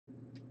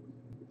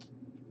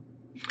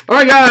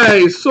Alright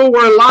guys, so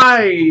we're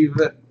live.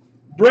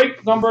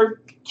 Break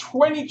number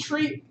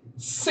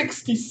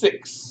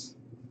 2366.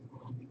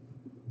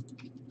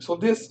 So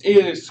this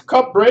is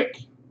cup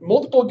break.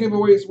 Multiple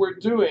giveaways we're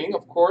doing,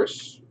 of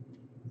course.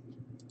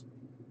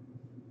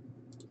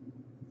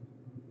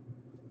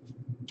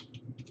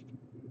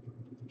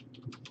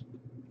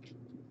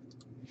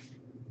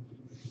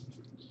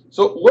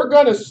 So we're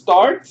gonna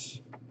start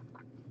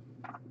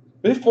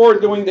before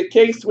doing the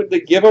case with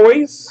the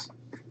giveaways.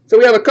 So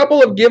we have a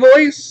couple of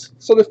giveaways.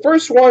 So the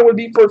first one would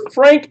be for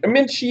Frank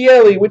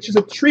Mincielli, which is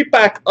a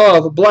 3-pack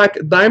of Black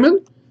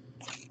Diamond.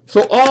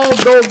 So all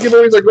those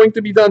giveaways are going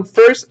to be done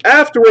first.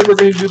 Afterwards, we're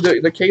going to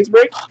do the case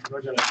break.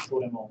 We're going to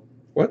throw them all.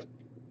 What?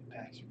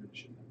 Packs, you're going to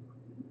ship them.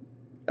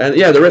 And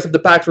yeah, the rest of the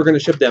packs, we're going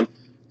to ship them.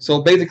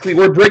 So basically,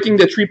 we're breaking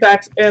the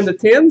 3-packs and the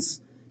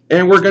tins.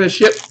 And we're going to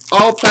ship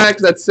all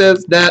packs that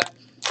says that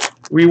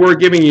we were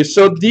giving you.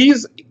 So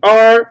these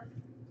are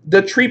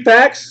the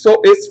 3-packs.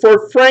 So it's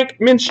for Frank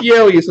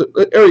Mincielli. So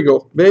there we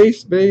go.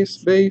 Base, base,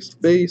 base,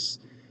 base.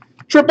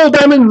 Triple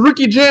Diamond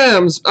Rookie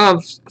Gems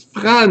of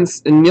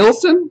Frans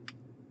Nielsen.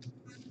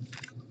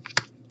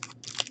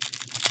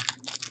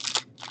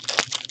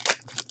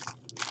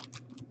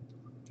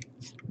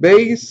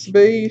 Base,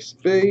 base,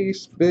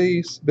 base,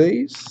 base,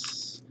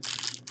 base.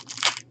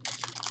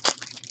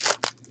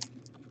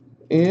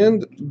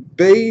 And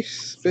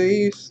base,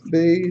 base,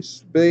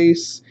 base,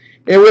 base.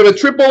 And we have a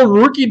triple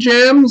Rookie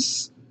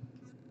Gems.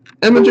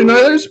 Edmonton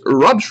Oilers,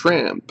 Rob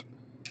Schramp.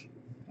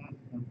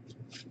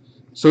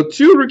 So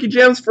 2 Rookie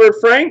Gems for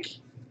Frank.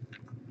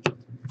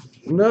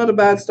 Not a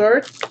bad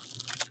start.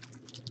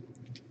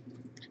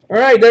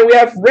 Alright, then we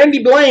have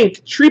Randy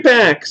Blank,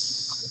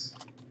 3-packs.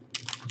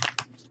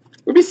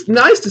 It would be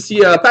nice to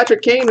see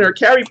Patrick Kane or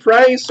Carey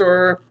Price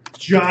or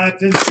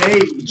Jonathan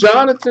Toews.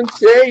 Jonathan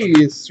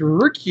Toews,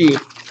 rookie.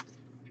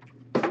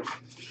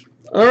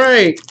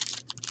 Alright,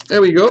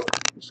 there we go.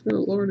 Just going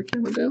to lower the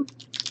camera down.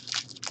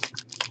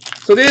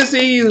 So this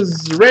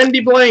is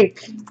Randy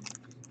Blank,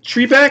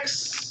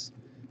 3-packs.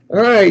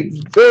 Alright,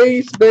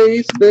 base,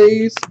 base,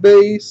 base,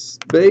 base,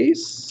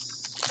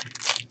 base.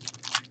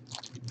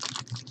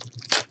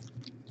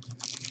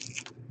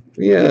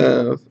 We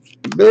have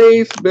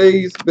base,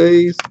 base,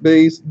 base,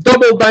 base.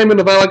 Double diamond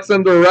of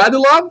Alexander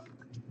Radulov.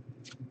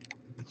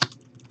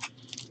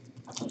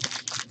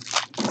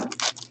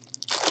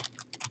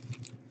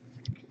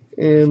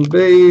 And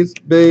base,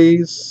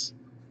 base.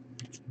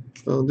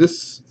 Oh,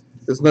 this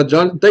is not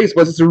Jonathan Toews,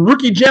 but it's a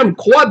rookie gem,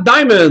 quad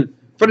diamond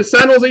for the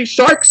San Jose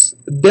Sharks,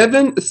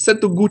 Devin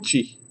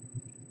Setoguchi.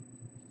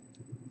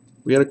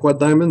 We had a quad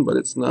diamond, but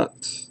it's not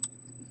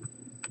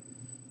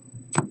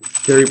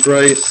Carey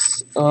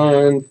Price,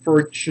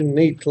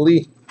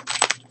 unfortunately.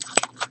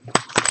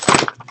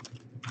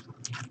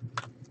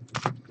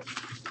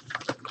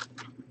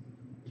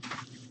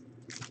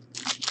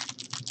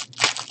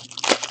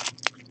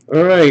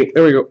 All right,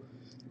 there we go.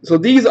 So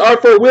these are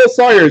for Will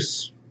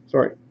Sawyers.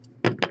 Sorry.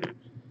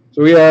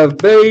 So we have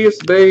base,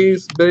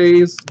 base,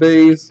 base,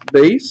 base,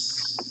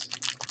 base.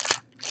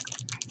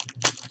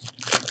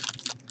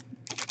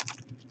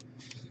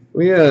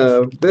 We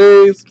have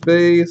base,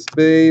 base,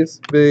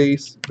 base,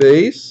 base,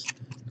 base.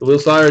 So Will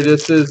Sawyers,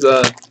 this is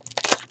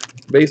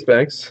base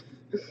packs.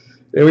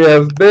 Then we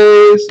have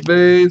base,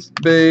 base,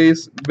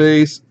 base,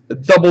 base, a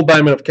double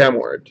diamond of Cam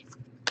Ward.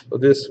 So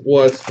this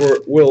was for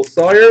Will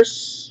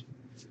Sawyers.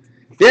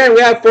 Then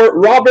we have for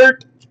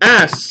Robert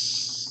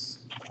Ass.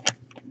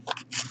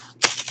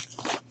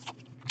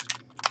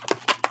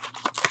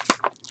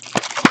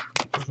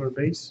 For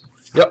base?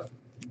 Yep.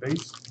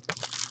 Base?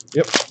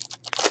 Yep.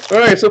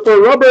 Alright, so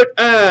for Robert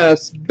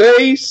Ass,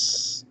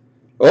 base.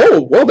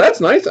 Oh, well,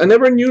 that's nice. I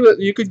never knew that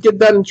you could get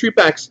that in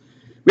 3-packs.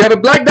 We have a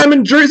Black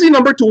Diamond jersey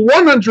number to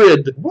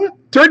 100. What?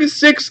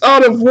 36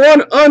 out of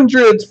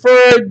 100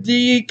 for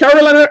the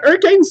Carolina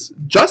Hurricanes,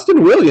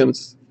 Justin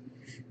Williams.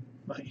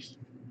 Nice.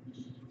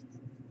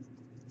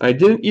 I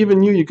didn't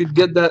even know you could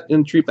get that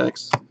in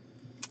 3-packs.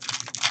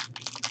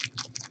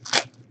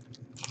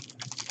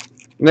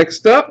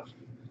 Next up,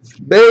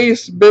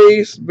 base,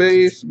 base,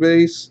 base,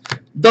 base.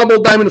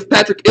 Double diamond of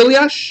Patrick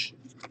Elias.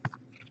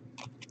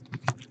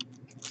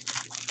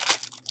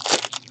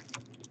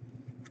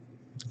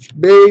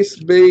 Base,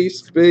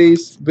 base,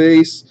 base,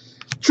 base.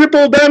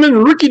 Triple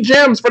diamond rookie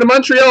gems for the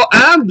Montreal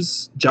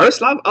Abs,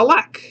 Jaroslav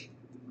Alak.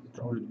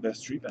 Probably the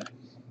best 3-pack.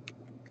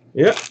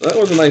 Yeah, that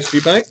was a nice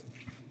 3-pack.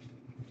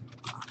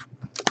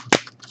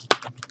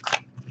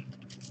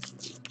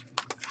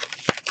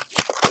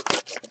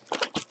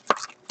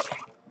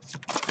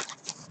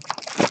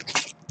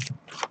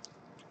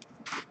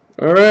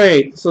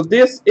 Alright, so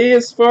this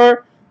is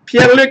for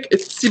Pierre-Luc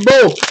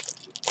Thibault.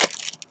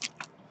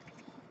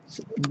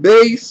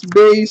 Base,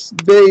 base,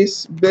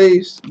 base,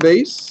 base,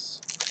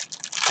 base.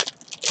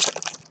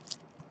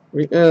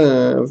 We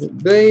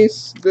have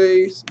base,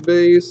 base,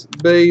 base,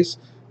 base.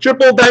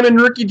 Triple diamond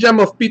rookie gem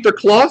of Peter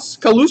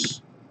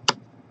Kalus.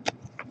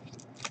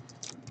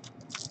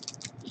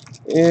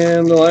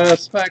 And the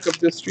last pack of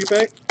this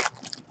 3-pack.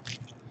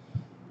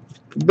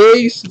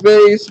 Base,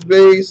 base,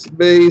 base,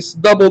 base.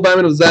 Double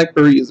diamond of Zach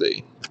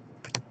Parise.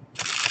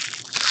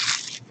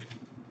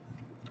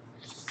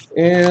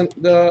 And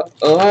the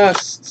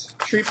last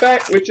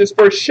 3-pack, which is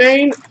for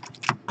Shane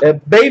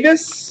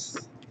Davis.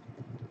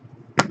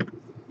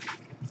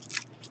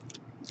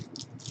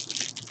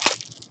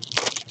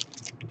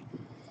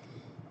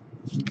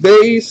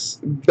 Base,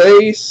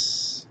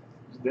 base.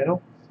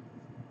 Deno?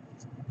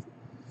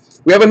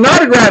 We have an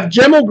autograph,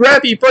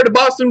 gemography for the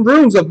Boston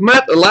Bruins of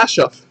Matt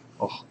Lashoff.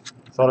 Oh,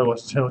 I thought it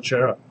was Deno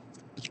Chera.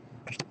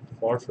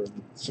 Far from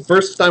me. It's the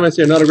first time I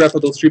see an autograph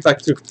of those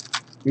 3-pack too.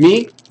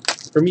 Me?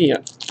 For me,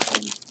 yeah.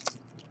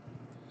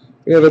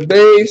 We have a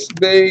base,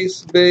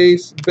 base,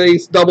 base,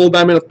 base, double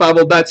diamond of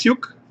Pavel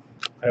Datsyuk.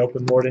 I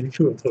opened more than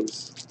two of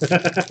those.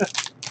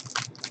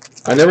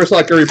 I never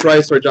saw Curry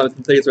Price or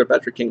Jonathan Tays or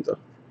Patrick King though.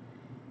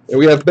 And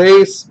we have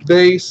base,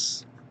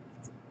 base.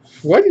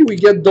 Why did we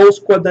get those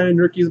quad diamond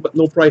rookies but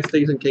no Price,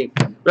 Tays, and King?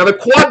 We have a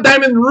quad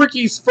diamond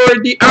rookies for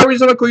the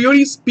Arizona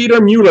Coyotes, Peter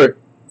Mueller.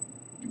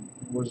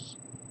 It was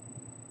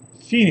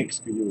Phoenix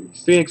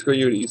Coyotes. Phoenix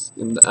Coyotes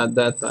at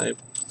that time.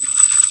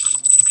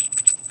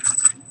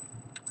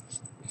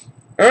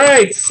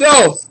 Alright,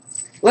 so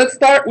let's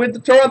start with the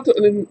Toronto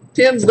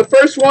Tins. The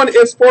first one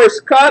is for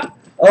Scott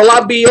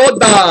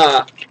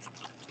Labiota.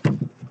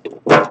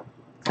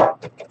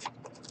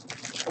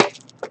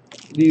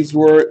 These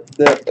were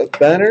the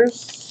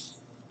banners.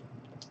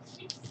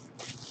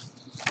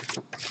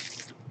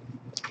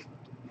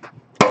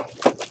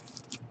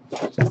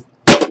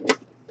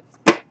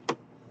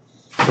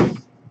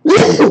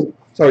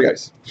 Sorry,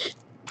 guys.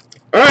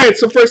 Alright,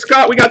 so for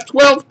Scott, we got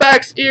 12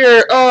 packs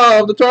here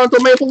of the Toronto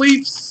Maple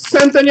Leafs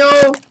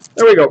Centennial.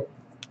 There we go.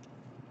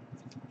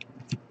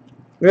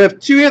 We have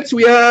 2 hits.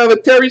 We have a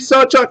Terry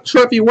Sawchuk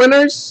Trophy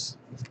winners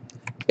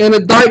and a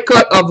die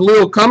cut of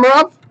Leo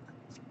Komarov.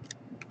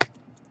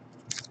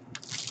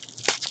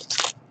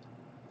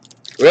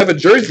 We have a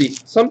jersey.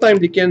 Sometimes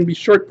they can be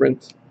short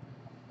print.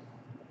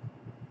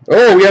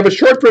 Oh, we have a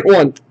short print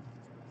one.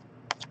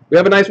 We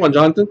have a nice one,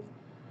 Jonathan.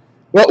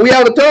 Well, we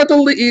have a Toronto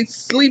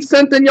Leafs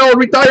Centennial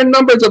retired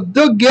numbers of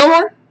Doug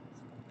Gilmour.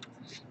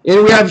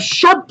 And we have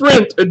short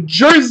print, a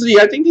jersey.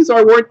 I think these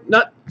are worth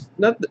not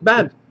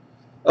bad.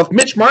 Of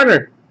Mitch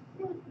Marner.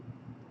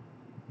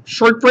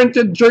 Short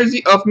printed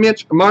jersey of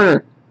Mitch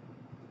Marner.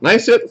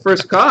 Nice hit for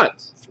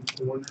Scott.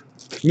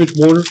 Mitch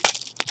Marner.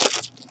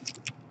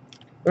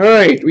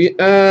 Alright, we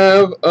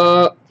have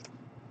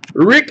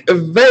Rick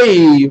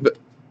Vave.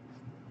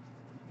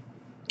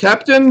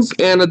 Captains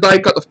and a die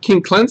cut of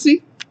King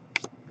Clancy.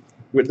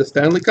 With the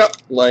Stanley Cup,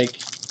 like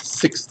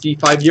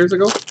 65 years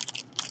ago.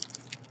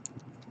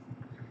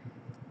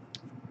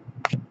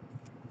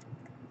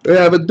 We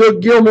have a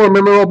Doug Gilmour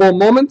memorable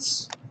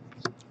moments.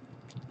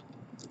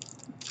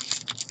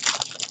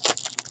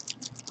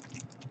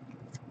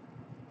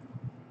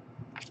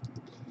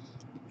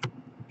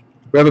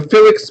 We have a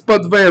Felix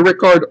Potvin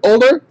record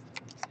holder.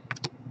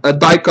 A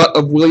die cut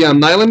of William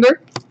Nylander.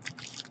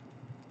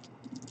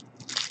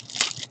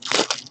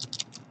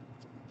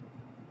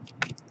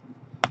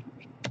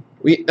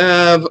 We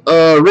have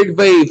Rick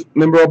Vave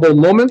memorable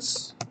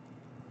moments.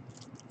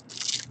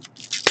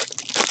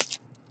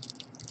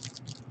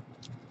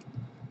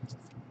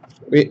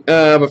 We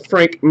have a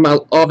Frank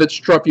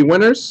Malovich Trophy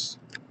winners.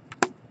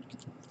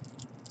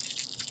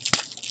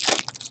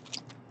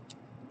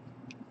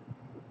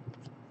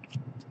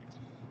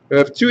 We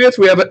have 2 hits.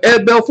 We have an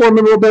Ed Belfour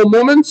memorable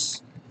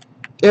moments.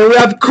 And we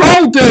have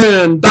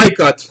Carlton die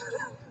cut.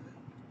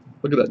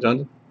 Look at that,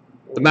 Jonathan.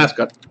 The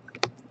mascot.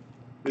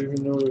 Didn't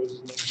even know it was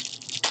his name.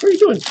 What are you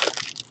doing?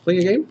 Playing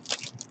a game?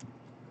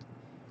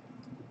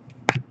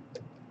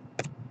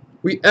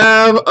 We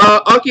have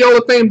Hockey Hall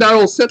of Fame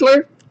Darryl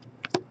Sittler.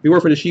 We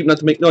work for the sheep not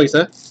to make noise,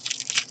 huh?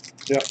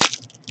 Yeah.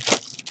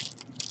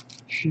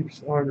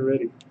 Sheeps aren't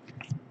ready.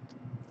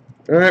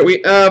 Alright,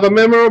 we have a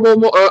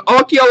memorable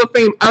Hockey Hall of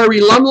Fame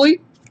Ari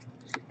Lumley.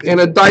 And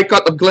a die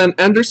cut of Glenn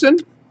Anderson.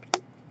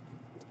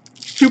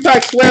 2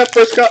 packs left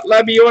for Scott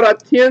Labiota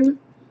tin.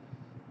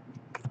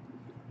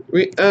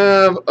 We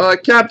have a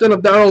captain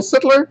of Darryl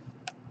Sittler.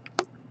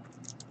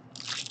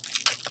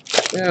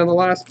 And the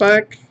last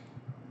pack,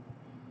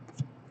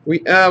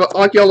 we have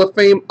Hockey Hall of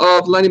Fame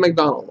of Lenny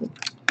McDonald.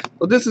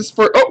 So this is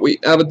for, oh, we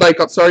have a die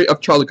cut, sorry,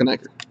 of Charlie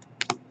Conacher.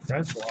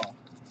 Francois.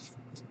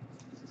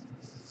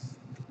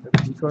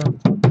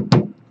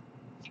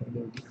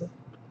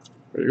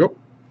 There you go.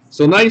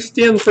 So nice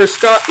tin for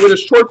Scott with a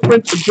short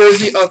print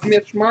jersey of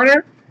Mitch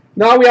Marner.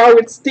 Now we are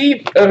with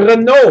Steve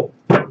Renault,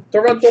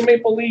 Toronto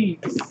Maple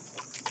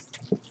Leafs.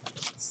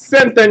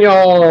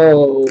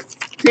 Centennial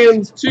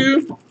tins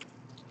 2.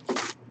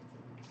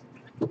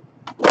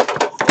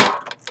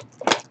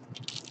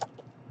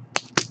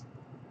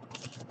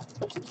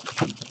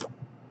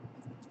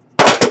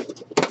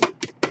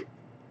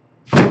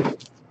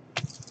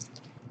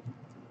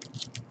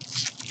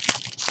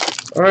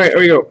 Alright, here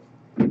we go.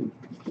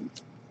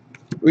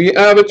 We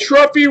have a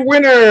trophy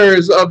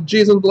winners of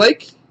Jason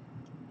Blake.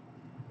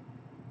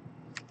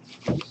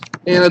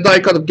 And a die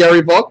cut of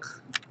Gary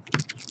Volk.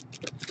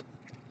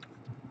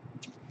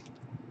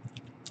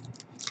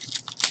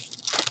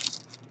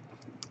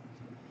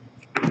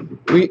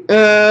 We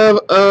have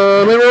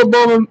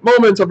memorable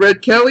moments of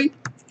Red Kelly.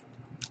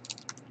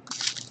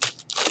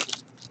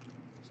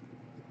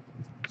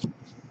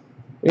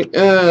 We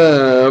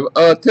have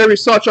Terry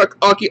Sawchuk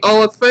Hockey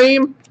Hall of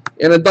Fame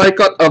and a die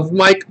cut of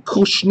Mike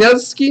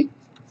Krushelnyski.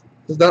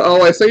 Is that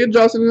how I say it,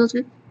 Justin?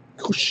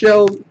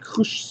 Krushelnyski.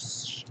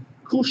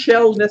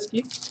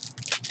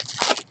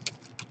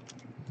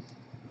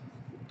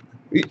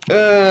 We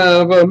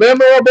have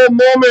memorable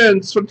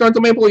moments from Toronto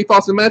Maple Leaf,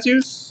 Austin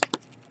Matthews.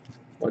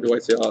 Why do I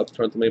say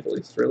Toronto Maple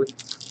Leafs, really?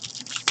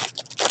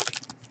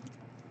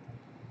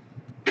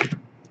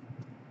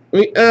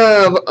 We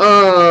have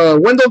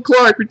Wendell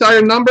Clark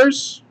retired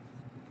numbers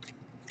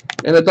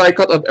and a die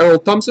cut of Errol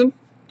Thompson.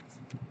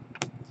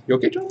 You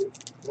okay, John?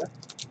 Yeah.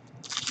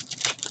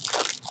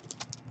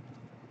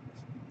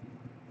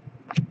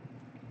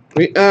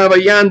 We have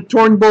a Jan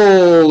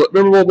Turnbull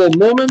memorable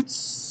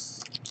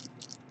moments.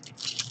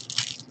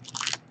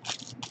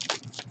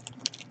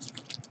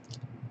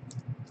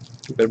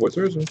 Bad Boy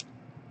Thursday.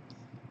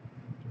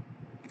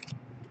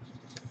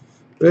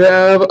 We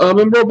have a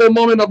memorable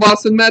moment of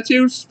Austin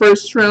Matthews,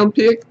 first round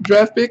pick,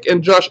 draft pick,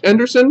 and Josh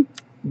Anderson,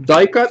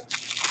 die cut.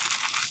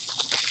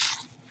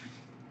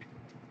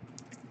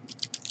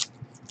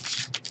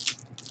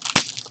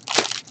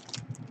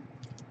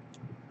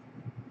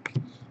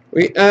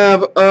 We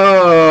have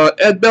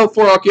Ed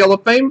Belfour Hockey Hall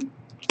of Fame.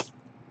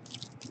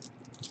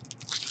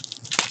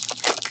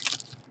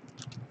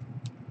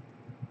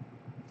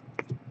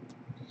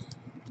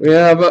 We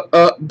have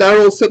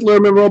Daryl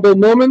Sittler memorable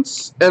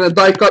moments and a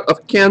die cut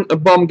of Ken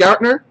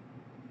Baumgartner.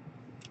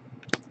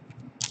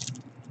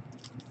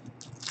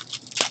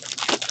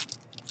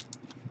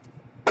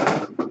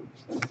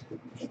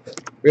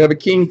 We have a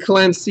King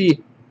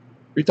Clancy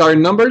retired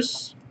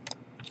numbers.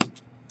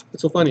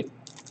 It's so funny.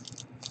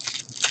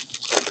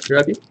 You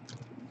happy?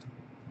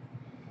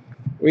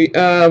 We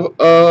have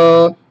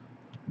a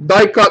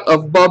die cut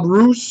of Bob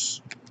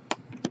Roos,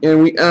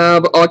 and we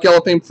have Hockey Hall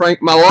of Fame Frank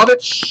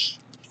Malovich.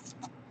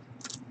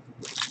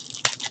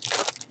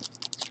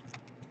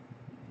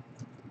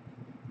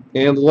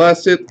 And the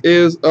last hit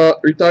is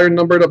retired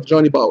numbered of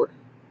Johnny Bauer.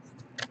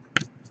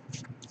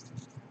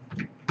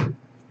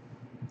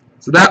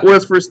 So that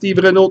was for Steve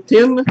Renault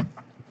tin.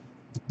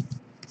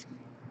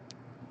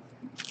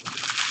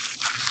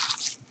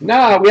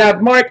 Now we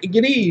have Mark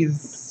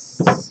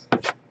Giddies.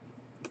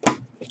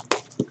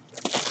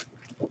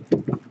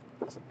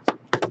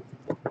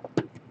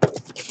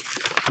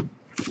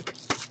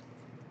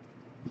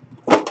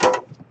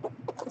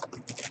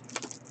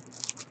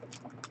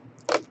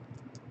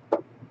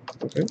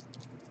 Okay.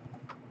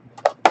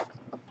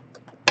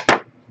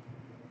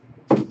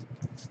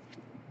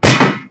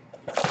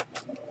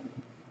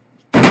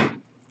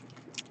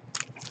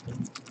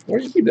 Where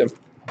do you keep them?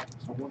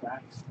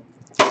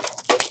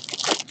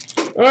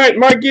 All right,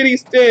 Mark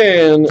Giddies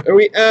tin.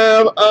 We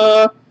have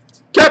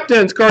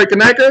captains Corey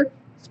Conacher.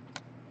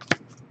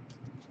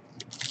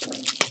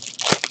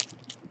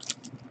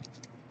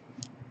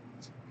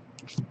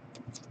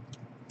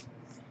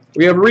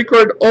 We have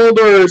record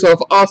holders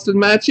of Austin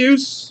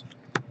Matthews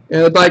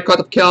and a die cut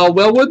of Cal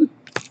Wellwood.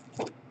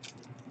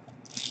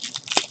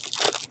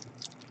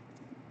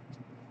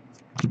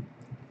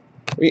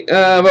 We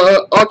have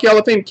Hockey Hall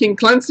of Fame King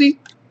Clancy.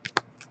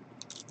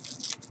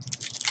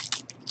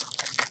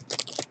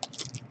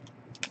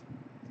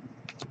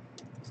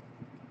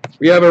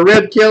 We have a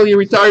Red Kelly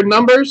retired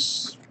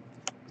numbers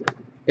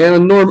and a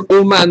Norm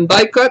Ullman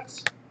die cut.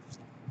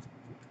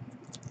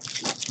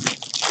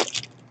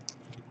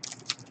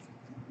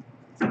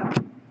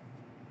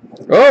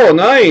 Oh,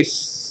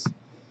 nice.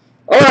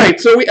 All right,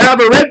 so we have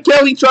a Red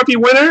Kelly Trophy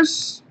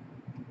winners,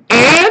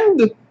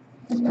 and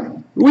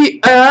we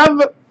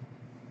have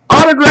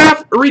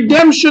autograph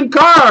redemption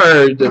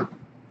card.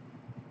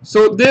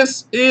 So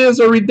this is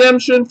a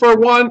redemption for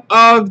one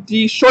of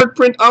the short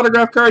print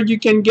autograph card you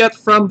can get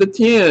from the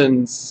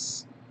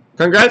tins.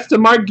 Congrats to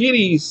Mark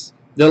Giddies.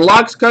 The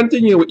locks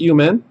continue with you,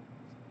 man.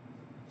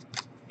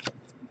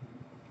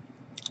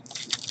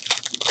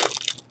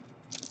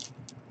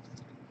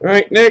 All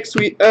right, next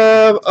we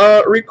have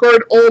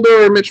record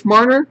holder Mitch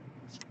Marner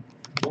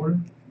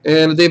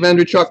and Dave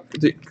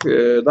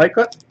Andreychuk die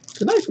cut.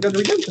 Tonight we got the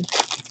redemption.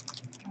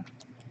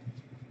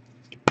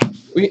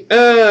 We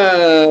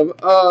have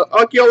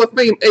Hockey Hall of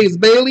Fame Ace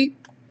Bailey.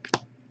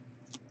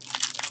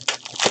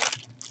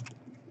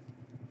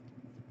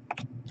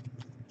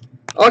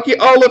 Hockey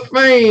Hall of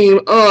Fame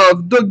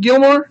of Doug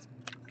Gilmour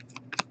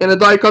and a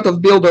die cut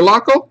of Bill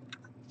DeLargo.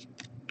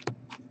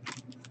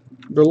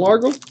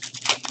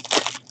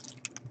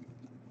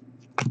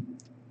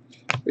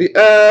 We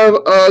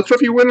have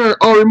trophy winner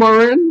Ollie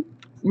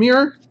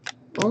Meeker.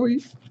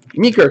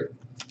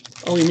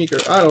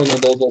 I don't know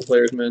those old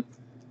players, man.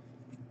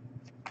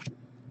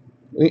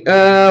 We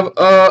have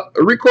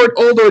record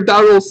holder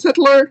Daryl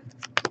Sittler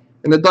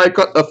and a die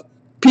cut of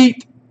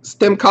Pete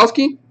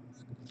Stemkowski.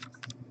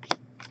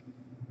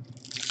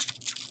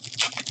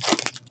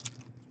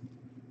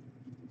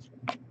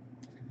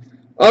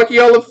 Hockey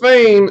Hall of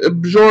Fame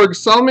Bjorg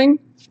Salming.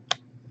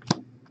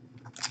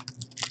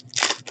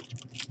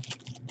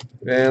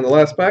 And the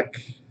last pack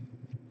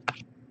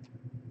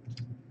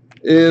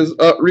is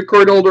a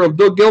record holder of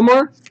Doug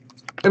Gilmour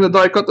and a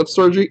die cut of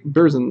Sergei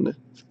Berzin.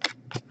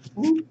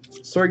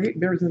 Sergei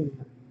Berzin.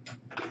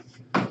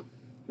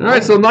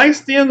 Alright, so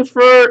nice tin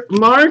for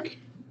Mark.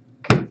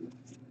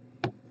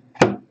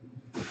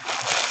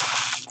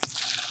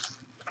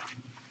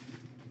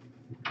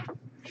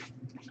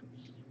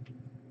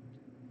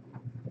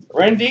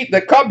 Randy,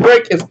 the cup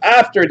break is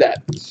after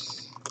that.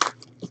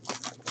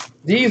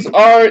 These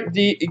are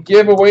the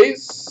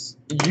giveaways.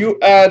 You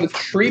had a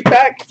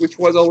 3-pack, which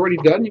was already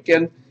done. You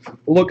can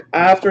look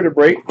after the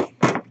break.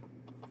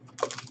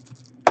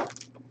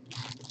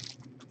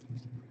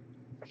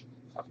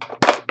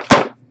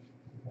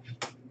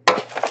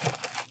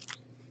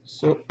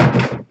 So,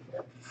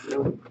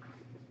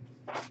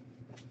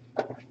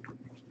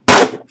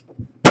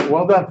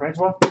 Well done,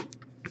 Francois.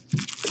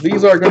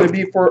 these are going to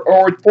be for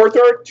Howard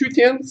Porter, 2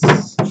 tins.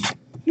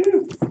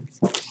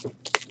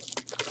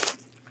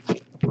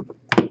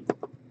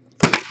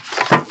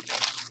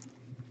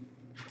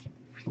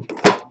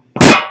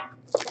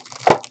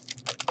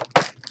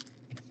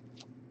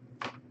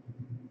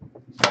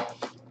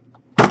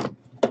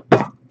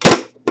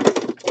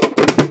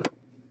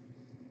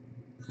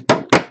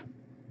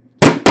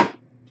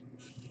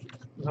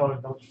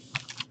 No.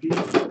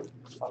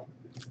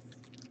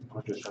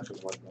 I'll just check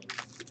it.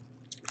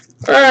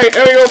 Alright,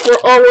 here we go for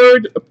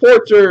Howard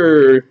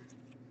Porter.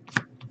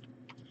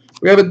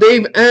 We have a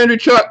Dave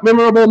Andreychuk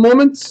memorable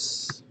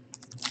moments.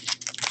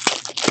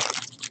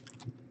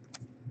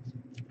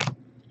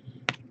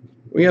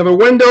 We have a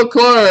Wendell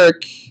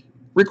Clark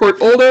record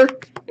holder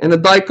and a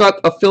die cut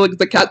of Felix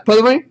the Cat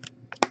Pellerin.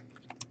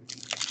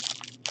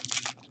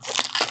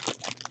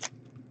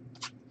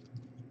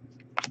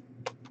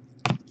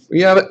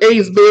 We have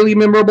Ace Bailey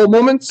memorable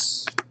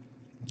moments.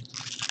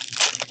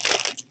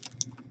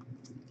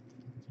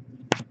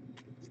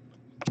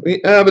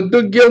 We have a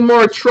Doug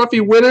Gilmour trophy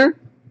winner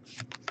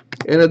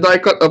and a die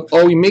cut of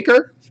Howie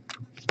Maker.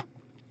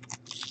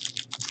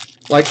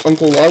 Like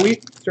Uncle Howie.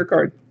 It's your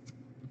card.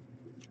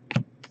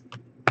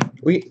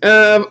 We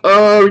have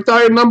a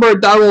retired number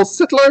Darryl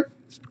Sittler.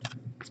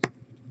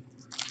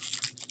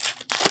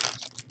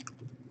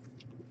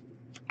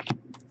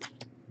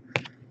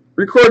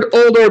 Record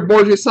holder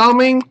Borges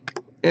Salming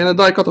and a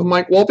die cut of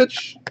Mike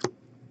Waltich.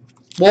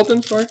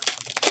 Walton, sorry.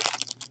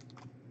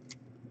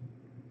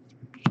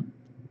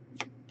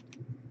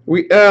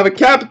 We have a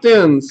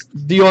captains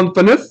Dion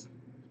Phaneuf.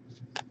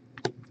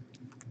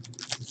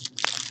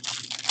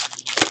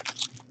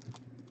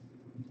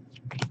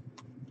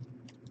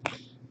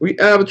 We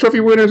have a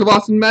trophy winners of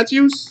Austin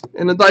Matthews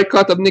and a die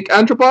cut of Nick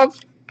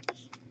Antropov.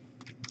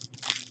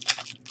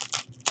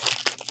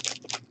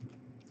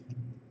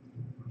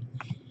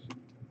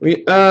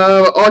 We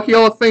have Hockey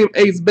Hall of Fame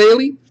Ace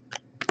Bailey.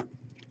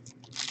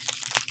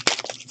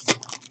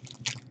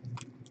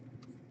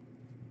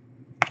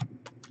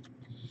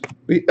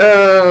 We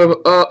have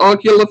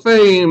Hockey Hall of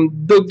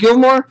Fame Doug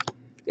Gilmour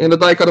and a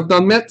die cut of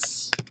Don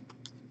Metz.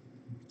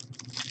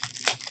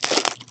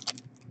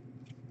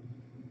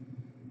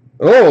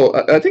 Oh,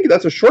 I think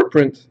that's a short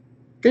print.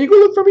 Can you go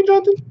look for me,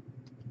 Jonathan?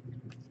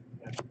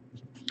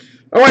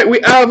 Alright, we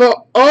have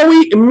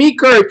Howie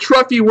Meeker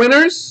trophy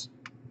winners.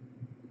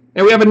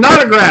 And we have an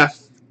autograph.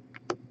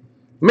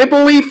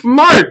 Maple Leaf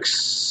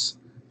Marks.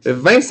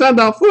 Vincent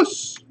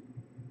D'Anfous.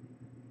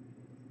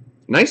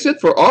 Nice hit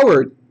for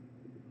Howard.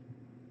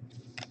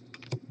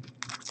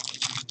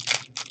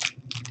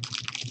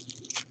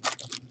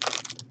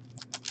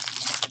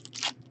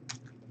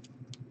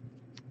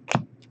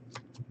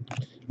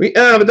 We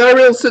have a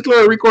Darryl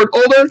Sittler record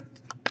holder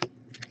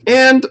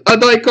and a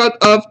die cut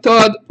of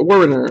Todd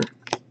Werner.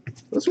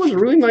 This was a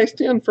really nice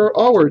tin for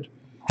Howard.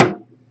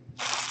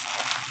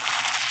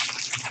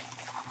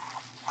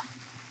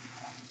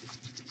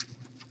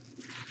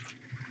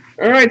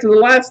 Alright, to the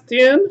last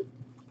tin.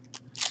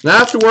 And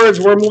afterwards,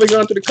 we're moving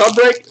on to the cup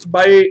break.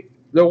 By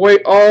the way,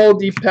 all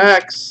the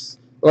packs,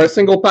 or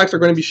single packs, are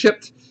going to be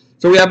shipped.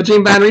 So we have a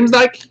James Van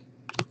Riemsdyk.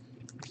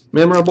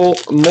 Memorable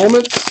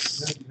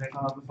moments.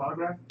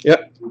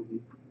 Yep.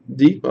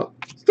 D. Oh,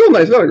 still a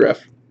nice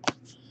autograph.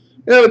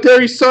 We have a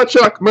Terry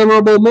Sawchuk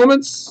memorable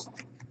moments.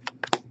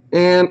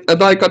 And a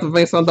die cut of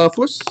Vincent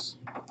D'Anfous.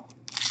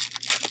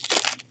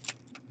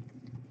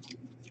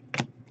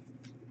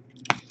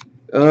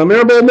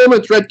 Memorable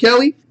moments, Red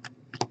Kelly.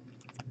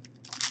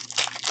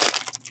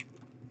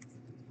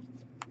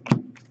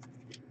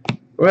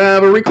 We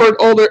have a record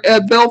holder,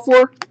 Ed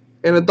Belfour,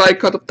 and a die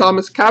cut of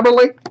Thomas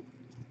Caberlet.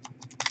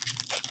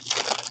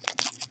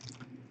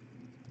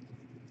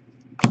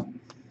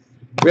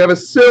 We have a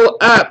Sil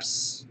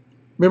Apps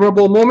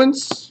memorable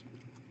moments.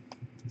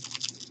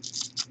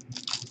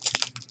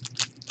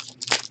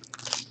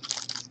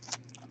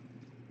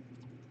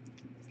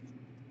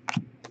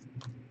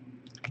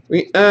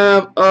 We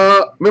have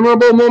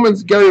memorable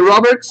moments, Gary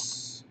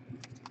Roberts,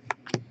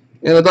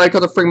 and a die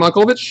cut of Frank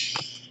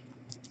Malkovich.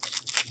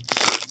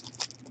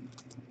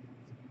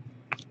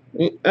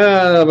 We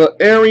have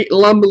Harry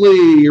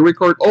Lumley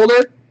record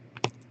holder.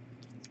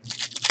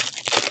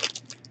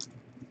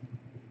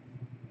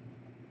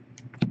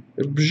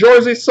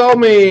 Jose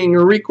Salming,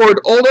 record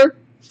holder.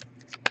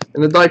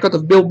 And the die cut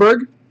of Bill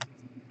Berg.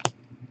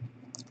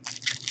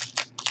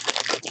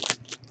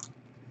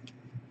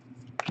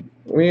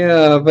 We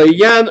have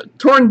Jan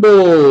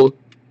Turnbull,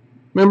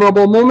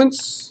 memorable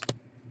moments.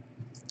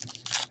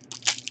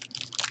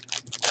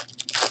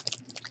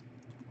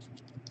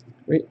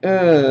 We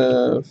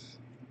have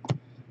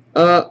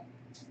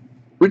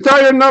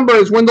retired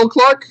numbers, Wendell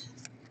Clark,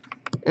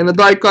 and a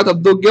die cut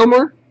of Doug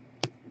Gilmour.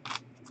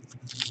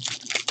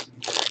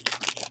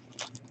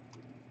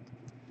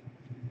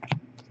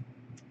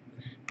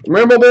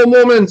 Memorable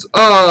moments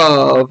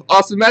of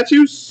Austin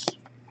Matthews.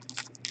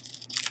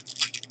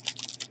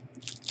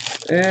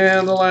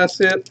 And the last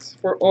hit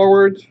for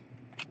Howard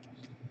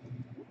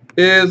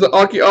is the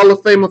Hockey Hall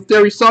of Fame of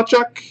Terry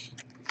Sawchuk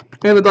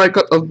and the die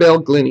cut of Bell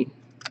Glennie.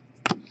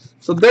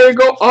 So there you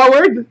go,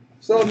 Howard.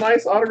 So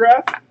nice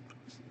autograph.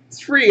 It's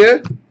free,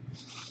 eh?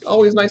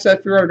 Always nice to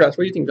have free autographs.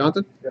 What do you think,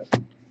 Jonathan? Yeah.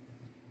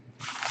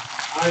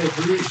 I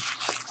agree.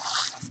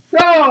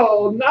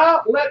 So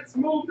now let's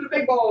move to the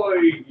big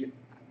boy.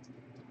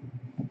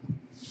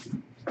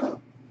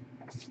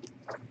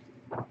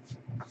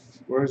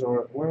 Where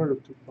are the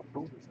two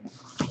folders?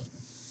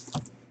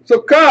 So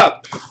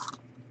cup,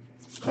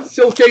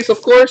 sealed case,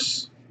 of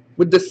course,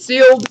 with the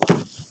sealed,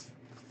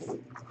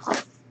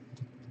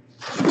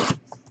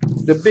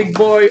 the big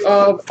boy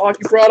of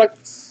hockey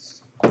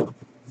products.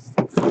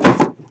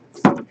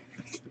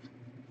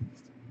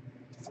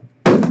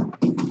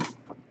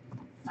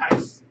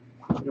 Nice.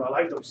 I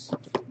like those.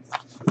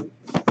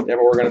 Yeah,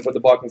 but we're gonna put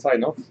the box inside,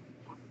 no?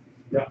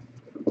 Yeah.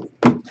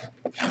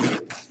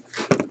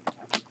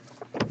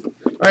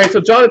 All right,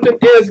 so Jonathan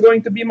is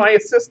going to be my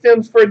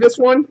assistant for this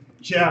one.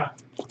 Yeah.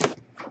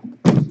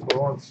 For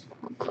once.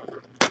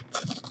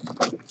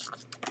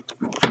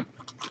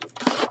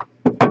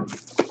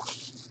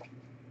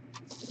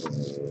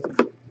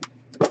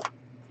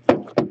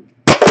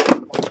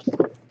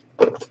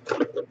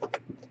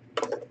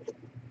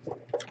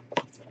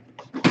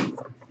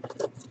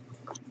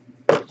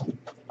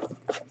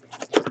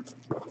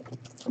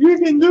 You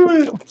can do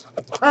it!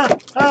 Ha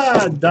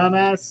ha,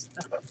 dumbass!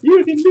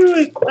 You can do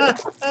it! Ha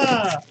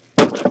ha!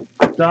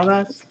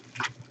 Dumbass!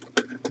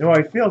 You know how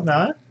it feels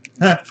now,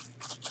 huh?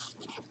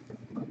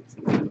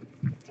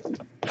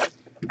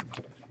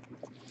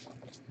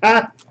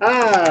 Ha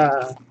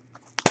ha!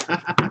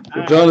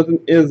 So Jonathan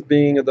is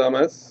being a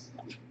dumbass.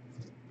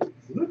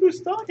 Look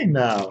who's talking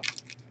now.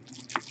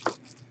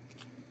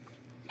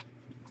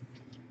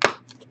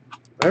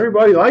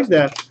 Everybody likes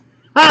that.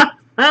 Ha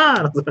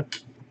ha!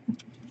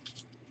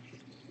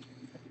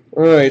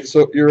 All right,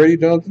 so you ready,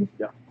 Jonathan?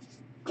 Yeah.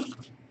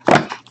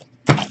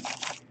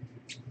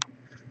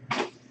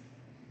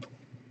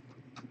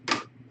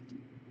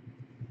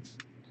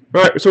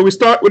 All right, so we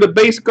start with a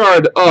base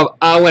card of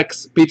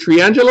Alex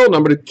Pietrangelo,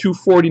 number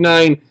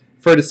 249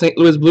 for the St.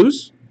 Louis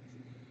Blues.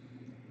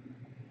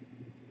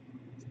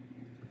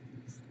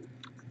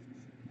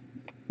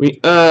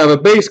 We have a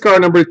base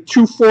card number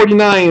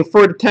 249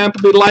 for the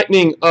Tampa Bay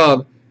Lightning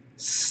of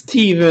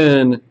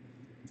Steven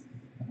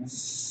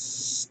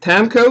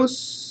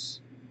Stamkos.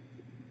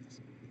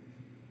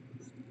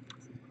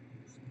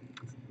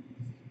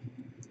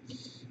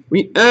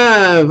 We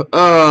have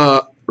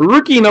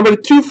rookie number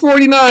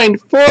 249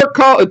 for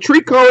a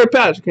three-color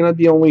patch. It cannot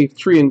be only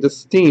three in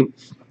this team.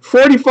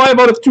 45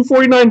 out of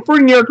 249 for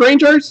the New York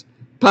Rangers,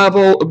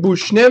 Pavel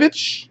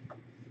Buchnevich.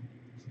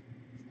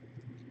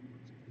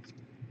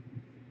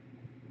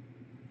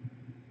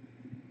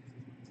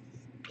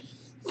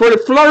 For the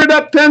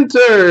Florida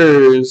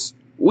Panthers,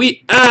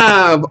 we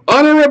have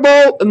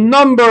honorable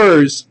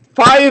numbers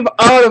 5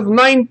 out of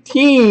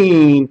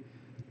 19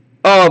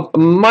 of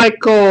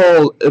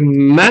Michael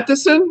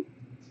Matheson.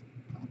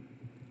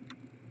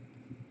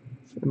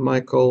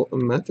 Michael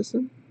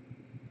Matheson.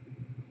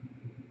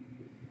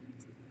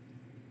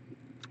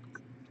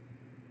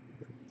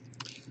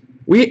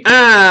 We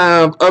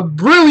have a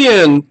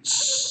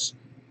brilliant.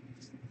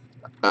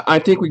 I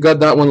think we got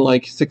that one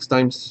like 6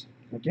 times.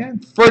 Again.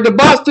 For the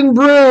Boston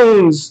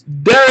Bruins,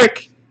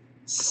 Derek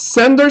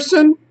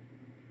Sanderson.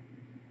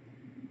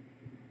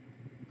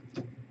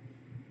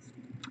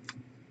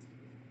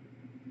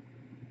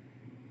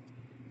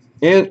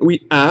 And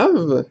we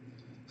have,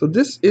 so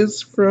this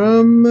is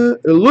from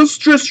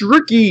Illustrious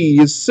Rookie,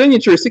 his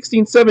signature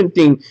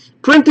 1617.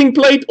 Printing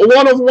plate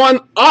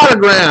 1/1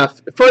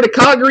 autograph for the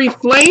Calgary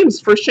Flames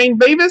for Shane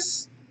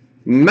Davis,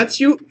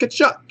 Matthew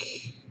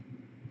Tkachuk.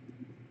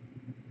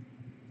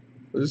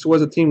 This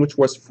was a team which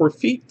was 4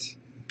 feet.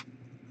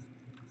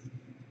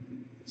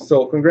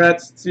 So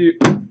congrats to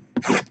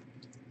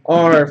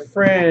our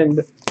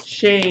friend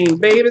Shane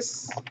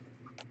Davis.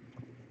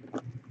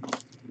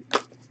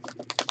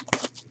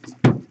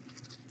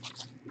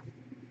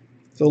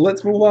 So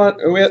let's move on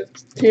with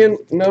tin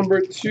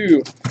number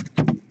 2.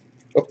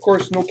 Of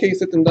course, no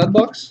case it in that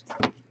box.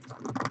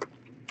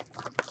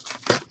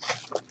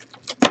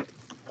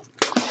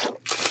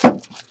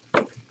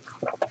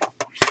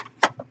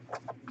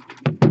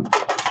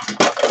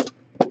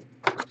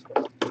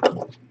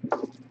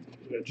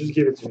 Just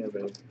give it to me,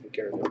 babe. Take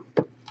care of it.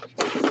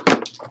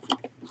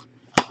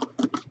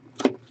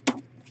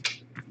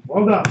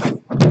 Well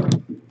done.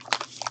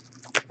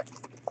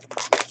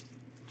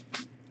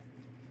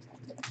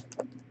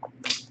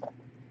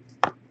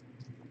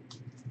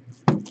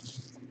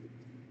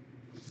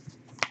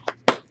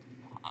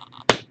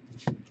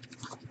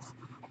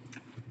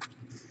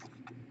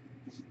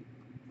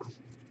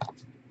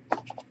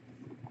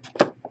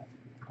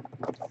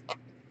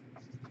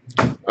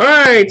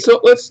 Alright, so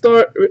let's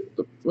start with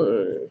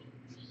the,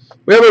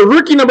 we have a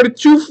rookie number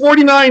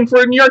 249 for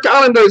the New York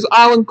Islanders,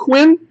 Alan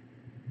Quinn.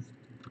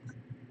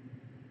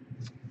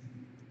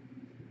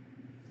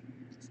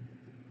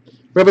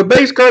 We have a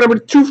base card number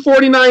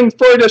 249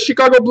 for the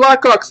Chicago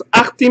Blackhawks,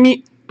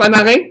 Artemi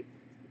Panarin.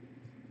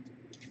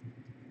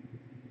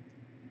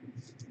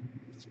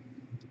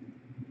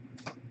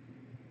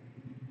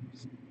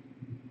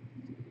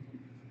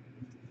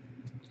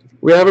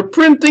 We have a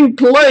printing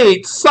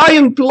plate,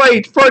 cyan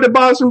plate for the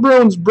Boston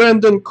Bruins,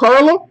 Brendan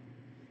Carlo.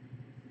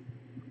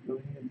 Do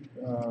we need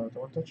the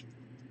one touch?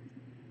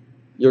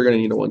 You're going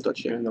to need a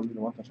one-touch here. Yeah, we need the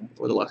one touch.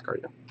 Or the last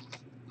card, yeah.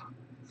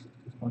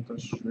 One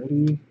touch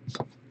ready.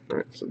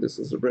 Alright, so this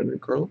is the Brendan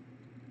Carlo.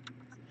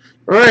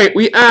 Alright,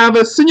 we have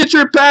a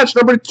signature patch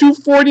number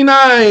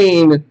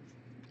 249.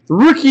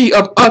 Rookie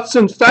of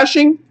Hudson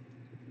Fasching.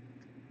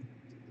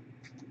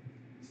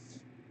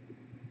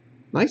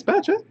 Nice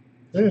patch, huh?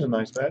 It is a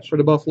nice patch. For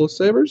the Buffalo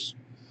Sabres.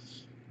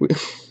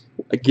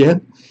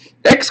 Again.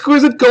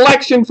 Exquisite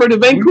collection for the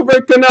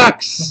Vancouver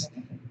Canucks.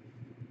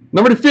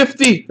 Number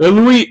 50,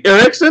 Louis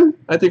Eriksson.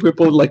 I think we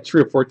pulled it like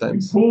 3 or 4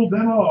 times. Pull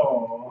them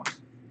all.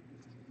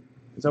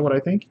 Is that what I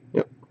think?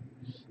 Yep.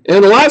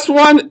 And the last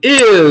one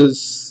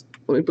is,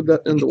 let me put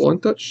that in the one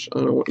touch. I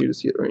don't want you to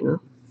see it right now.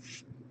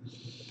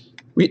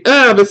 We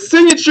have a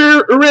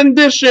signature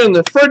rendition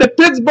for the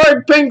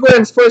Pittsburgh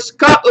Penguins for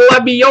Scott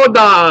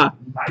Labiota.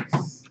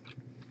 Nice.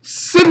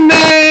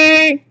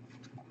 Sidney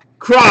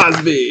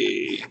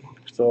Crosby.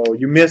 So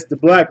you missed the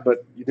black,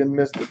 but you didn't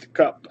miss the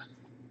cup.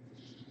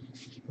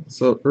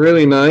 So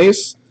really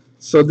nice.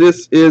 So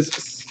this is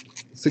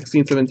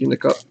 16-17 the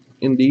cup.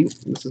 Indeed.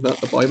 This is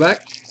not the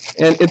buyback.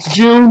 And it's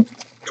June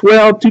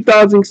 12,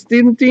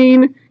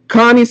 2017.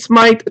 Connie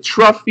Smythe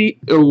Trophy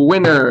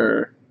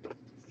winner.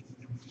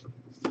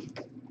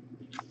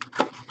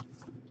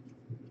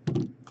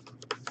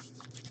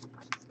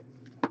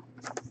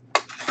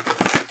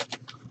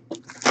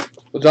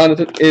 So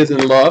Jonathan is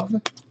in love.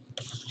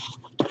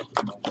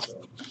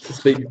 It's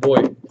his baby boy,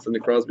 Sidney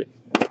Crosby.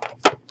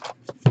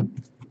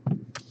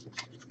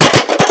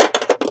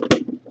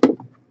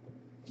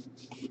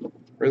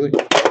 Really?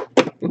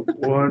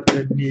 What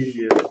an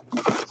idiot.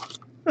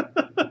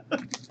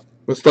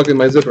 Was stuck in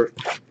my zipper.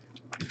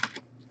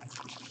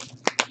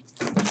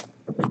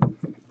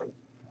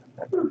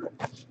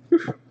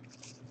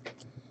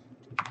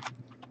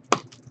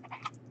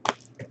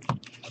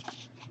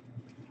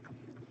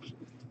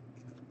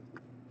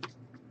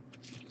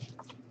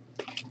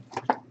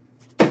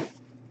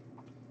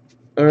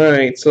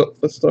 Alright, so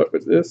let's start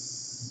with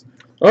this.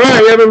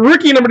 Alright, we have a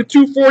rookie number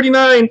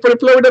 249 for the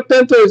Florida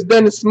Panthers,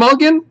 Dennis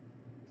Mulligan.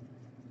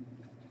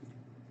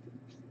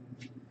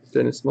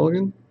 Dennis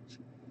Mulligan.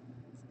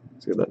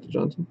 Let's give that to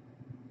Johnson.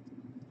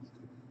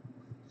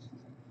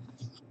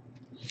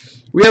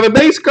 We have a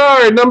base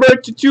card number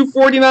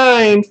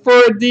 249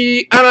 for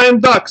the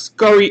Anaheim Ducks,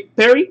 Corey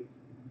Perry.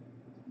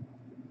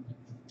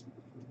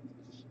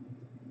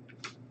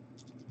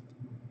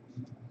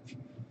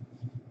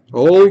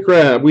 Holy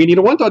crap, we need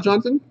a one-touch,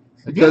 Johnson.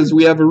 Because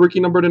we have a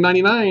rookie number to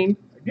 99.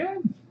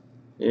 Again?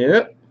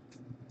 Yeah.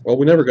 Well,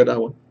 we never got that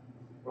one.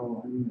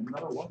 Oh, I mean,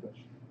 another one touch.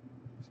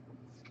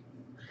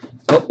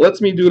 Oh,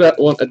 let me do that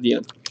one at the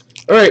end.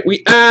 Alright,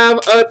 we have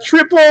a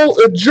triple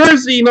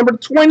jersey, number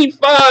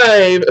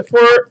 25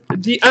 for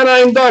the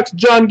Anaheim Ducks,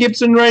 John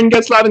Gibson, Ryan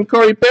Getzlaf, and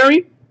Corey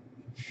Perry.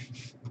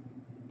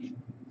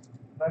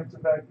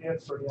 Back-to-back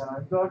hits for the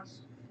Anaheim Ducks.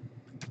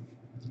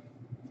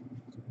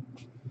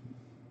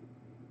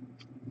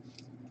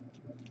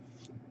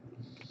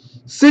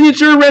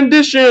 Signature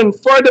rendition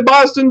for the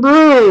Boston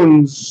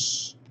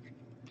Bruins,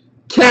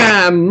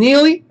 Cam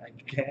Neely. I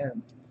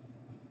can.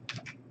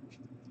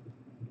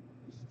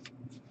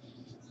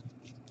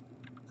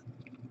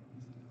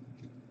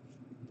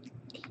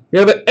 We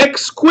have an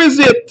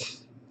exquisite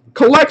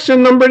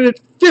collection number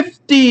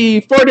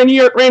 50 for the New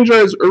York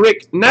Rangers,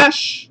 Rick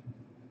Nash.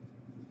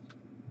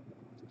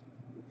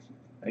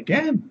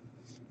 Again.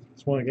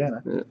 This one again.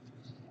 Huh?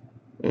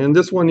 Yeah. And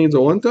this one needs a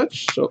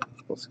one-touch, so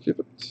let's keep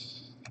it.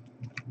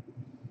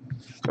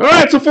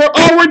 Alright, so for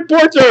Howard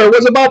Porter, it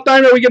was about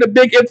time that we get a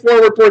big hit for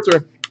Howard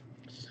Porter.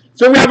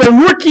 So we have a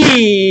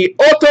rookie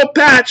auto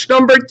patch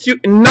number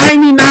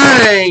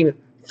 299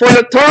 for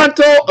the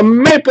Toronto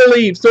Maple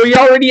Leafs. So he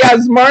already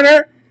has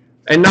Marner,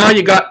 and now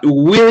you got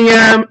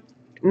William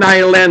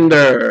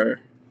Nylander.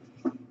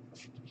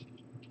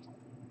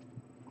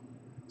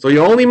 So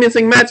you're only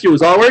missing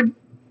Matthews, Howard.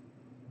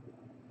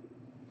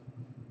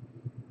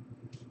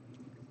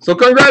 So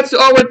congrats to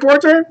Howard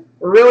Porter.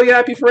 We're really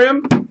happy for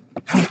him.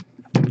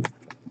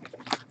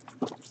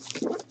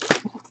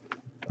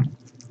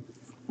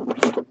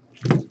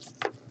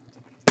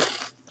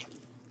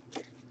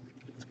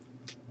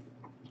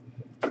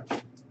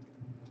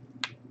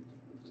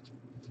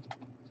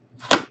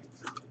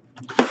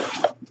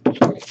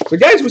 But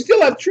guys, we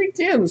still have 3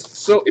 tins.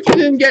 So if you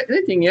didn't get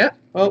anything yet,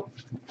 well,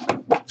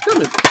 it's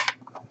coming.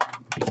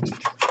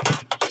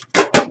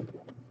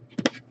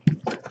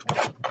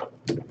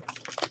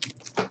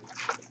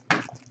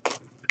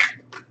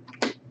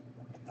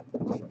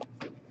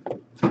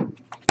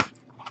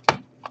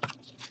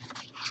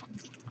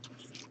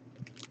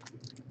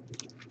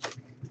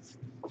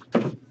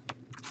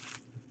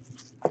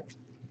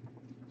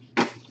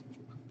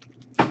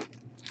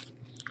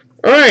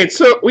 Alright,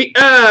 so we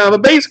have a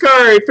base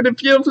card for the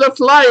Philadelphia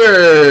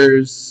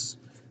Flyers.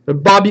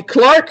 Bobby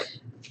Clark.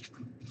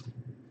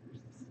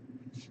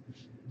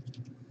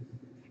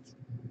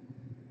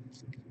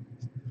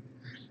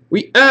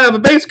 We have a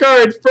base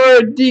card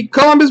for the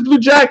Columbus Blue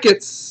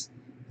Jackets.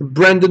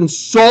 Brendan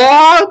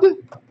Saad.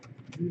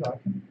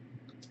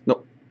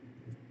 No.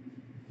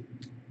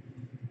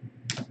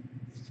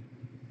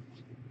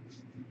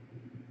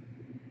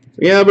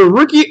 We have a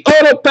rookie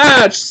auto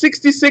patch,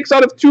 66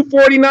 out of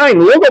 249.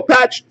 Logo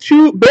patch,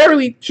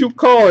 barely 2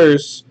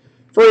 colors.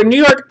 For the New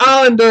York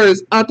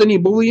Islanders, Anthony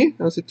Beauvillier.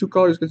 I say 2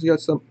 colors because you got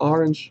some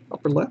orange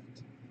upper left.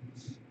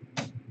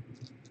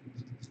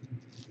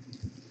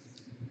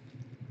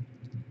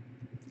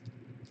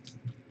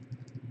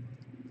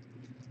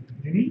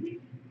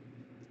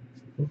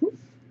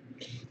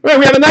 Right,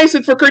 we have a nice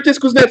hit for Curtis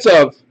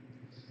Kuznetsov.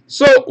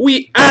 So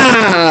we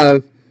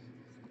have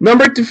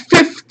number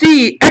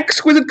 250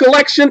 Exquisite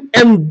Collection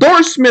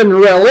Endorsement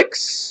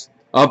Relics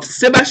of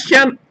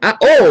Sebastian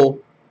Aho.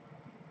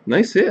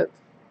 Nice hit.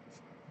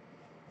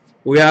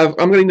 We have,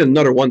 I'm going to need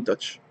another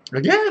 1-touch.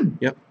 Again?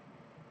 Yep.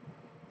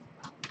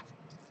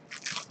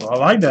 Well, I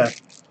like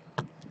that.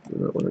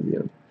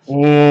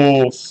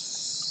 Oh,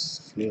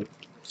 shit.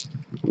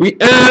 We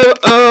have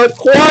a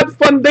Quad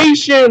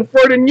Foundation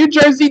for the New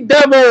Jersey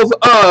Devils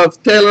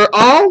of Taylor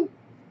Hall.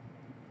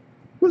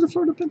 Where's the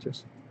Florida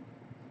Panthers?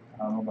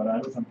 I don't know, but I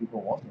know some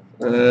people want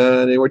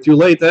them. They were too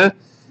late, huh?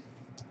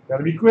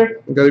 Gotta be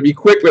quick. We gotta be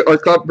quick with our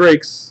cup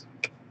breaks.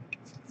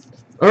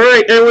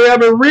 Alright, and we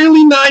have a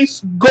really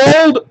nice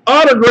gold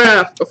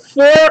autograph,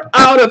 4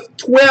 out of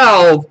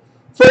 12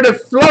 for the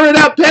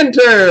Florida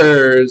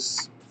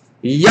Panthers.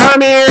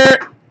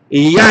 Jaromir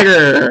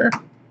Jagr.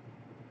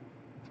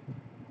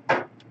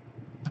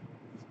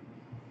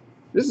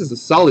 This is a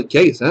solid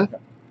case, huh? Yeah,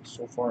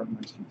 so far,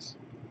 nice case.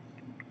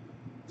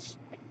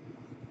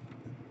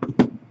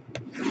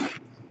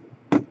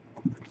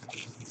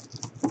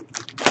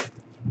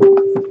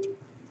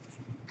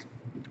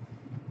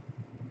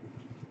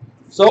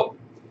 So,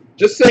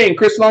 just saying,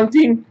 Chris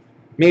Longtine,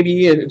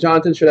 maybe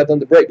Jonathan should have done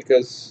the break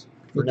because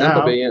For Tampa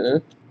now.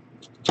 Bay,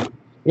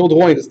 no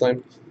Dwayne this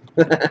time.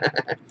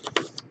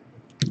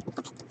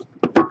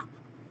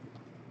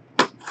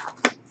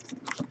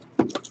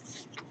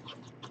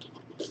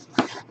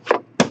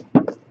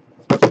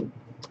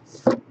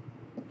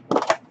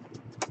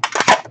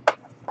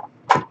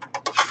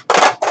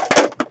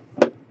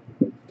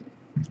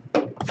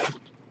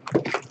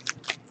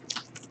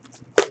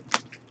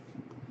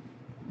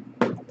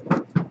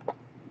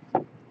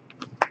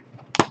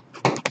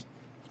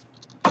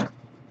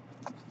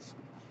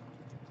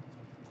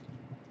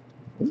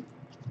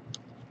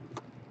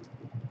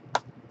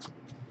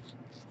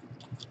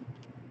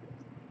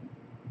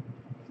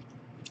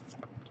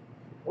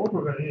 Oh,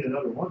 we're gonna need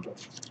another one though.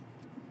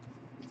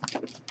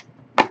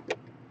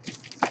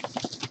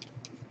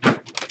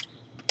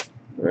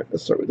 Alright,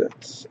 let's start with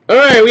that.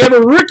 Alright, we have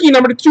a rookie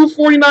number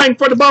 249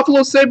 for the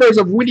Buffalo Sabres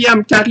of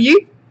William Carrier.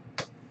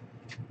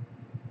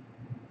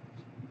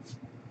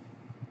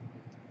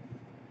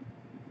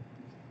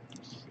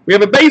 We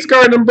have a base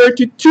card number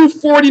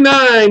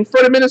 249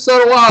 for the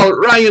Minnesota Wild,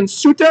 Ryan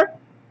Suter.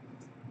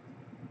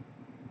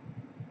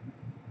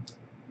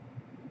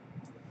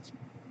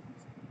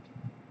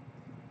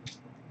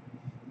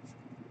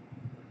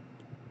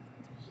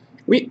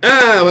 We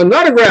have an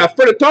autograph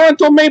for the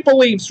Toronto Maple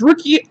Leafs,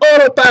 rookie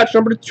auto patch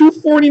number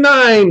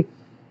 249,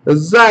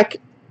 Zach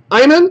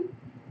Hyman.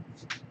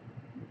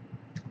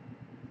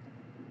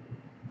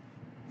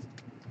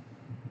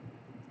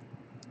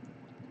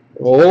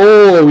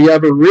 Oh, we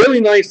have a really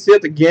nice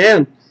hit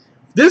again.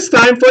 This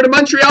time for the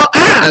Montreal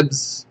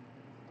Habs.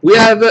 We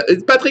have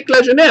Patrick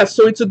Lajeunesse,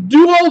 so it's a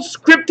dual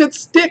scripted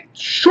stick,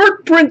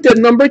 short printed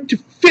number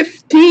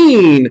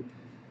 215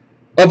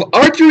 of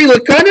Arturi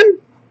Lehkonen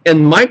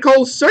and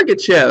Michael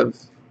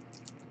Sergachev.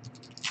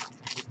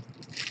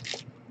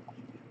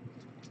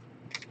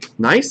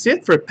 Nice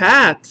hit for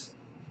Pat.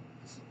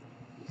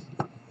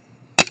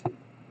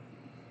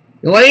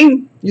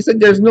 Elaine, you said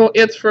there's no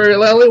hit for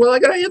Lely. Well, I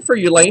got a hit for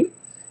you, Elaine.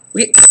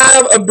 We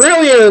have a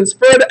brilliance for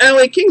the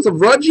LA Kings of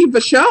Raji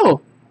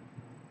Vachal.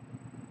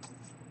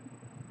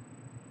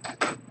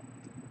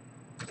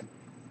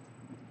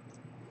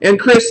 And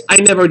Chris, I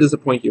never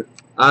disappoint you.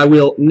 I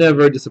will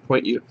never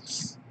disappoint you.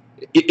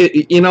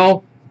 You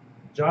know,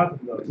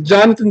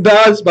 Jonathan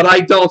does, but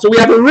I don't. So we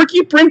have a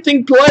rookie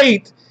printing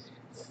plate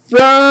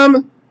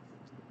from...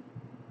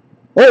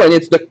 Oh, and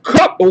it's the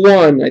Cup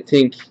one, I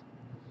think.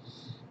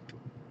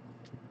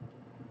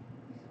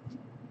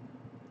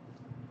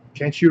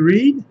 Can't you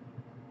read?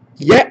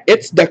 Yeah,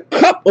 it's the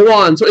Cup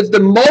one. So it's the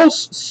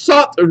most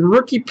sought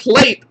rookie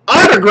plate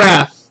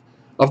autograph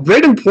of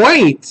Braden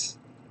Point.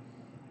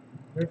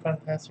 You're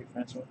fantastic,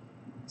 Francois.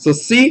 So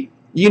see,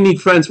 you need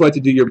Francois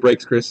to do your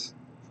breaks, Chris.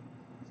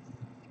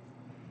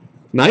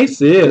 Nice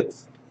hit.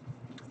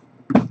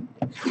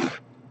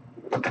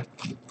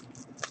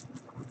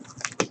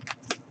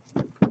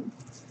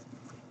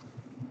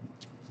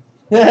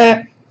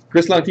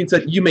 Chris Longtine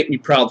said, "You make me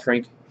proud,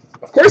 Frank."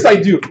 Of course I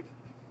do.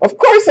 Of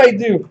course I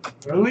do.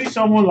 At least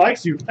someone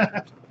likes you.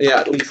 Yeah,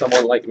 at least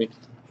someone like me.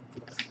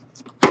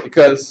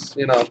 Because,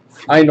 you know,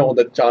 I know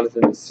that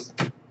Jonathan is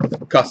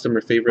a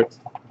customer favorite.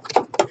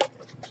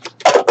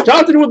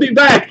 Jonathan will be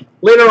back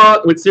later on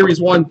with Series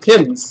 1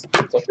 pins.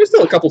 So there's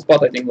still a couple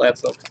spots, I think, left.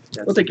 So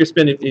we'll take your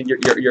spin in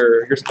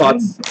your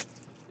spots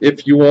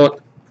if you want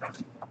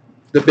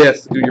the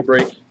best to do your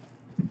break.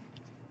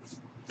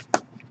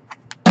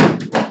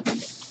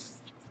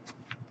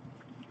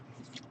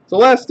 So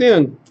last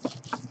in,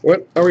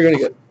 what are we going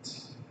to get?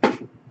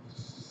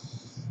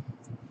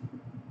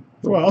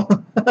 Well,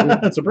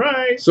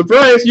 surprise!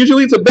 Surprise!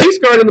 Usually it's a base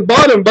card on the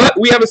bottom, but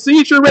we have a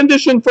signature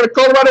rendition for the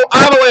Colorado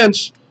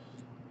Avalanche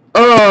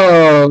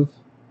of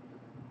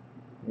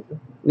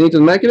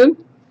Nathan MacKinnon.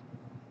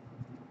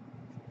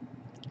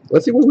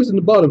 Let's see what was in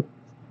the bottom.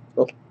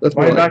 Oh, that's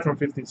Buyback back from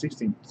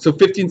 15-16. So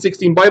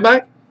 15-16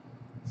 buyback.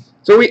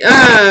 So we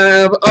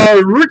have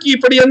a rookie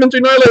for the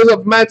Edmonton Oilers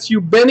of Matthew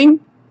Benning.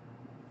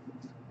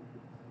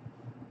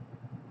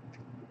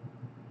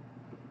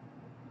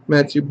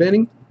 Matthew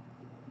Benning.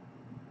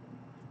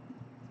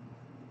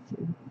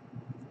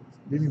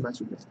 Give me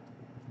Matthew Benning.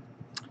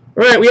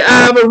 All right, we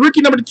have a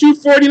rookie number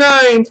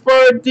 249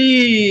 for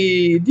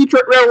the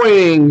Detroit Red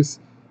Wings,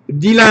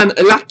 Dylan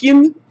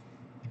Larkin.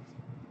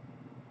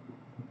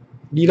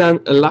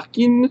 Dylan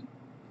Larkin.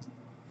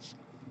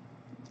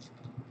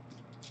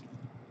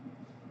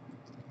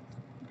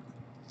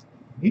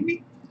 Need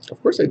me?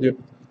 Of course I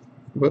do,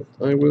 but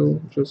I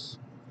will just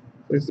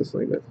place this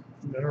like that.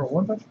 Better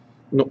one touch?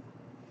 No.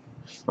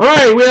 All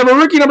right, we have a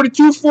rookie number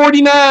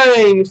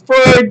 249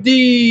 for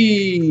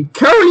the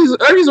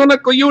Arizona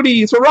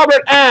Coyotes. So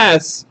Robert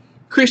S.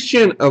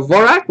 Christian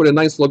Vorak with a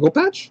nice logo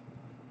patch.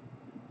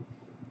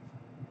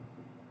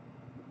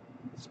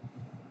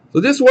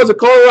 So this was a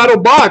Colorado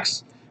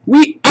box.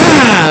 We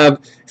have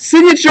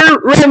signature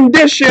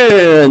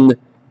rendition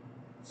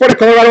for the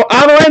Colorado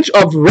Avalanche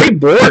of Ray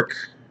Bourque.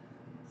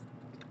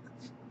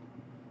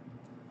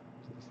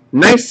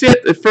 Nice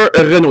hit for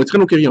Renault. It's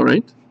Renault Carillon,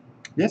 right?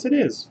 Yes, it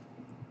is.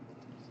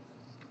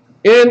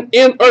 And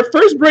in our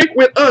first break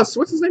with us,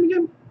 what's his name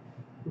again?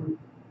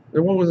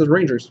 The one was the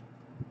Rangers.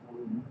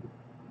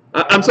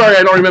 I'm sorry,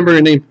 I don't remember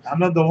your name. I'm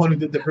not the one who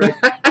did the break.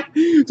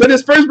 So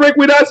this first break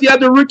with us, he had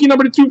the rookie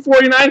number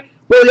 249.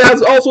 Well, he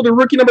has also the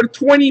rookie number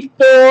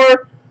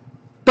 24,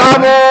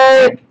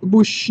 Pavel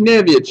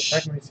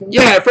Buchnevich.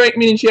 Yeah, Frank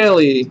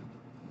Minicelli.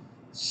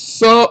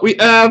 So we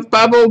have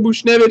Pavel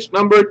Buchnevich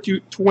number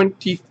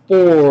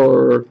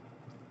 224.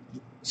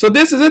 So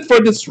this is it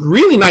for this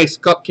really nice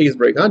cup case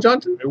break, huh,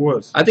 Jonathan? It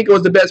was. I think it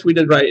was the best we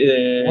did, right?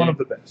 One of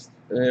the best.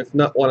 If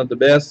not one of the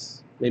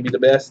best, maybe the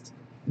best.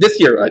 This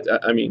year,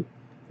 I mean.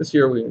 This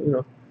year, we, you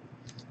know.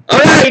 All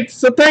right,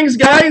 so thanks,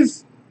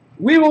 guys.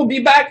 We will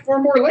be back for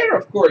more later,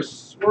 of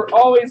course. We're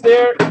always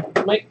there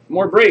to make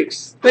more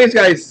breaks. Thanks,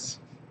 guys.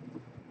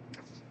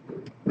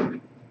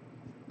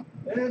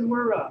 And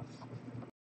we're up.